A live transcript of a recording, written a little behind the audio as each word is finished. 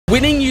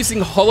Winning using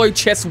holo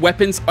chest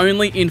weapons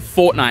only in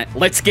Fortnite.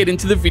 Let's get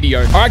into the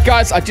video. All right,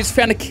 guys, I just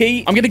found a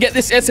key. I'm going to get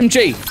this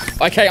SMG.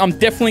 Okay, I'm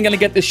definitely going to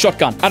get this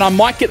shotgun. And I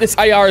might get this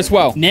AR as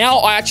well. Now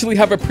I actually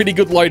have a pretty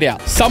good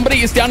loadout.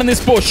 Somebody is down in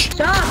this bush.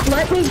 Stop,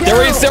 let me go.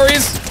 There he is, there he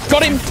is.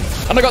 Got him.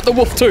 And I got the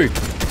wolf too.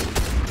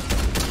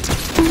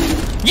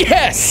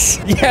 Yes!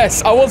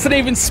 Yes, I wasn't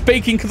even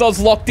speaking because I was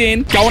locked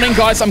in. Going in,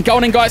 guys. I'm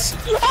going in, guys.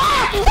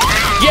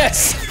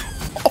 Yes!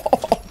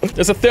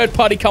 There's a third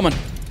party coming.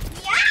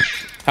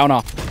 Hell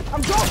no.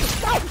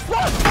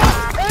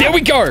 There we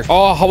go.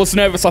 Oh, I was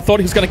nervous. I thought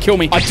he was going to kill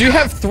me. I do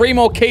have 3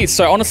 more keys.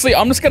 So honestly,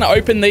 I'm just going to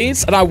open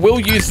these and I will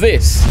use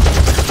this.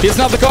 Here's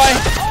another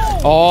guy.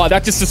 Oh,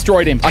 that just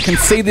destroyed him. I can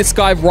see this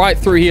guy right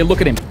through here.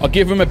 Look at him. I'll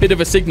give him a bit of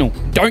a signal.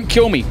 Don't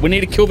kill me. We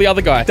need to kill the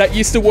other guy. That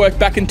used to work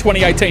back in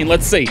 2018.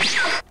 Let's see.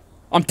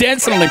 I'm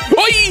dancing on him.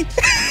 Oi!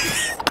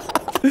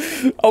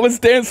 I was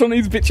dancing on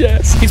his bitch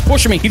ass. He's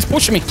pushing me. He's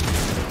pushing me.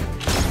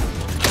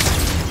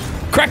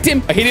 Cracked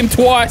him. I hit him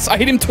twice. I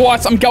hit him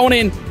twice. I'm going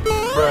in.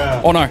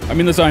 Bruh. Oh no, I'm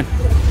in the zone.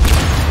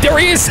 There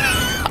he is.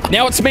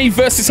 Now it's me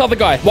versus this other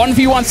guy.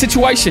 1v1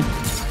 situation.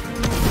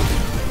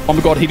 Oh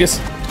my god, he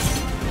just...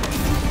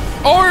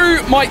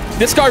 Oh my...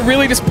 This guy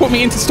really just put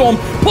me into storm.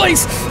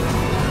 Please.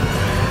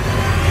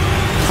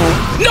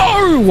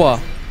 No!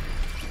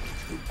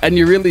 And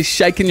you're really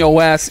shaking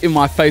your ass in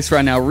my face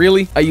right now.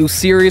 Really? Are you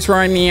serious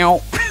right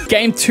now?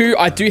 Game 2,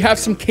 I do have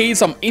some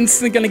keys. I'm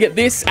instantly going to get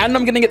this. And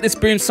I'm going to get this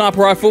boom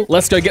sniper rifle.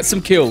 Let's go get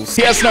some kills.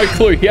 He has no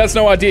clue. He has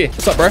no idea.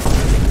 What's up, bro?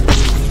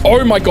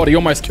 Oh my god, he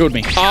almost killed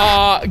me.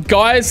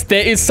 Guys,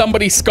 there is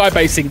somebody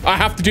skybasing. I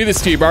have to do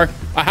this to you, bro.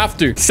 I have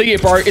to. See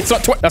it, bro. It's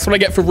not... That's what I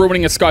get for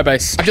ruining a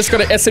skybase. I just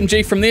got an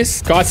SMG from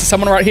this. Guys, there's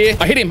someone right here.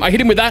 I hit him. I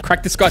hit him with that.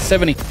 Cracked this guy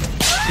 70.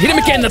 Hit him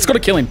again. That's got to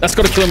kill him. That's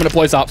got to kill him when it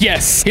blows up.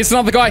 Yes. Here's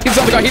another guy. Here's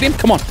another guy. Hit him.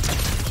 Come on.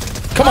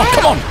 Come on.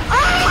 Come on.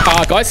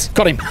 Guys.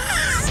 Got him.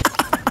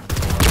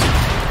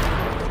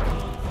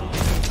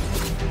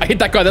 I hit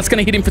that guy. That's going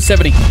to hit him for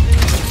 70.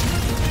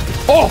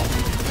 Oh.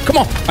 Come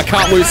on. I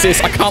can't lose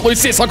this. I can't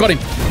lose this. I got him.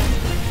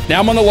 Now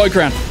I'm on the low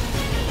ground.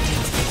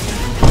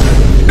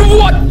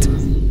 What?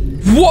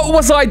 What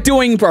was I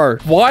doing, bro?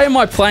 Why am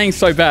I playing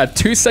so bad?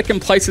 2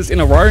 second places in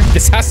a row.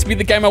 This has to be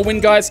the game I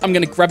win, guys. I'm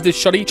going to grab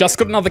this shotty. Just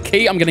got another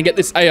key. I'm going to get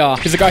this AR.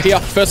 Here's a guy here.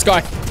 First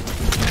guy.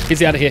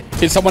 He's out of here.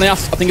 Here's someone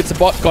else. I think it's a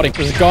bot. Got him.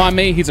 There's a guy on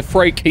me. He's a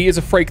freak. He is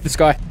a freak, this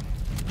guy.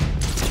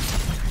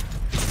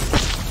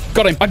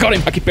 Got him. I got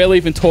him. I could barely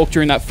even talk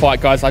during that fight,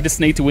 guys. I just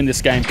need to win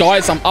this game.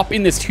 Guys, I'm up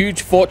in this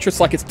huge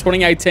fortress like it's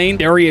 2018.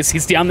 There he is.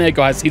 He's down there,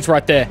 guys. He's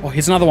right there. Oh,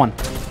 here's another one.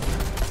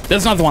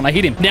 There's another one. I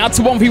hit him. Now it's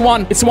a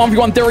 1v1. It's a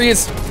 1v1. There he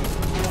is.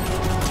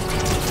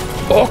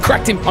 Oh,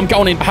 cracked him. I'm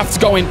going in. I have to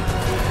go in.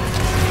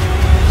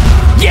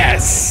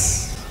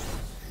 Yes.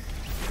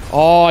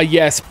 Oh,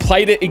 yes.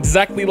 Played it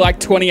exactly like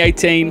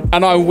 2018.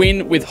 And I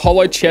win with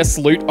holo chest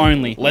loot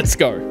only. Let's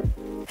go.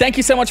 Thank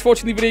you so much for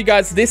watching the video,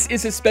 guys. This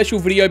is a special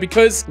video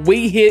because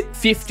we hit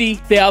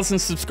 50,000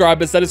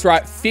 subscribers. That is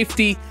right,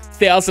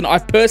 50,000. I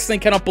personally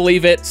cannot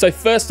believe it. So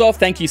first off,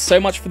 thank you so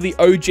much for the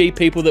OG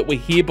people that were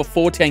here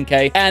before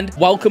 10K, and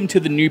welcome to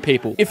the new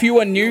people. If you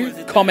are new,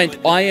 comment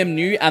I am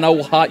new and I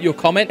will heart your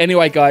comment.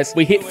 Anyway, guys,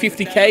 we hit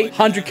 50K,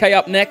 100K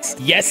up next.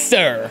 Yes,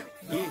 sir.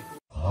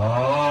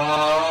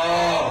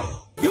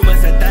 Oh. You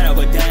must have thought I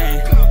would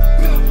die.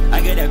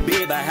 I got a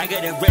big bag, I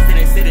got a rest and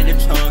they sit in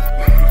the trunk.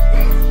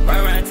 Right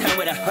around town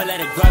with a whole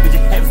lot of garbage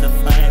and habits of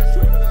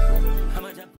fun.